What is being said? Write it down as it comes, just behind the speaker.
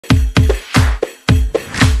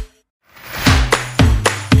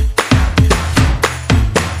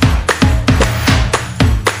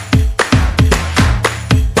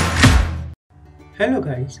Hello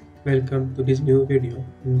guys, welcome to this new video.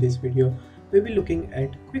 In this video, we'll be looking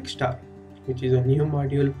at QuickStar, which is a new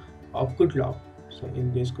module of GoodLog. So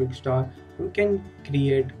in this QuickStar, we can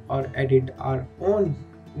create or edit our own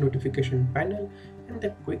notification panel and the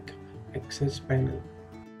quick access panel.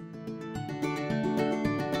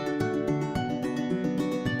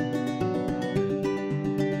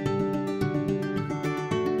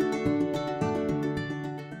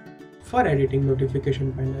 For editing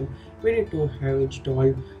notification panel, we need to have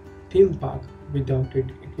installed theme park. Without it,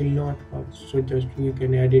 it will not work. So just you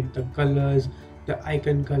can edit the colors, the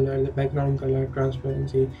icon color, the background color,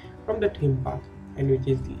 transparency from the theme park, and which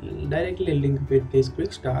is directly linked with this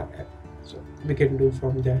QuickStar app. So we can do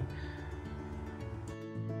from there.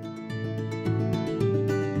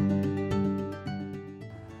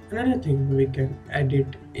 Another thing we can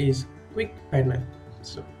edit is quick panel.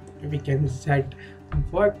 So we can set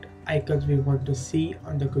what icons we want to see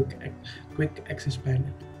on the quick access panel.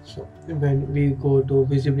 So when we go to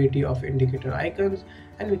visibility of indicator icons,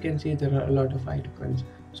 and we can see there are a lot of icons.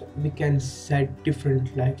 So we can set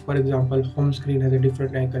different, like for example, home screen has a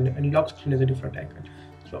different icon and lock screen has a different icon.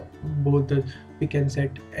 So we can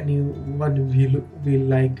set any one we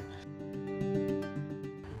like.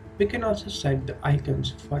 We can also set the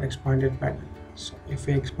icons for expanded panel. So if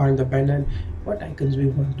we expand the panel, what icons we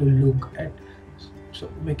want to look at. So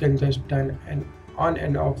we can just turn an on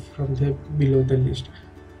and off from the below the list.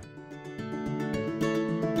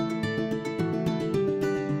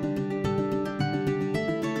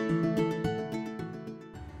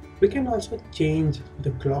 We can also change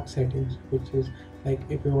the clock settings, which is like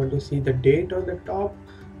if you want to see the date on the top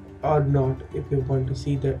or not, if you want to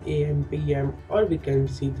see the AM, PM, or we can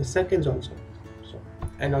see the seconds also. So,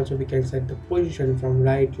 and also we can set the position from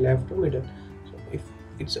right, left to middle. So if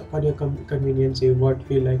it's upon your convenience, what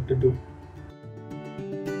we like to do.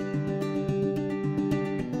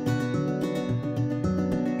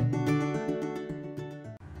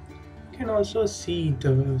 You can also see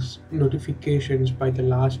the notifications by the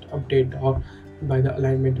last update or by the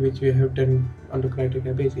alignment which we have done on the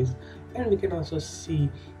criteria basis, and we can also see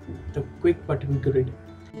the quick button grid.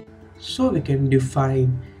 So we can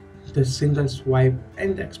define the single swipe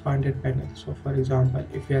and the expanded panel. So for example,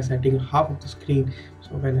 if we are setting half of the screen,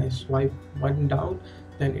 so when I swipe one down,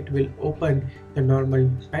 then it will open the normal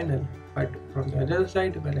panel, but from the other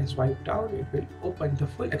side, when I swipe down, it will open the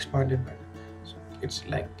full expanded panel. So it's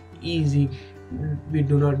like easy, we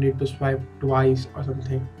do not need to swipe twice or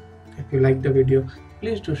something. If you like the video,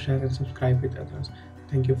 please do share and subscribe with others.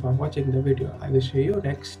 Thank you for watching the video. I will see you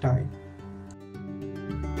next time.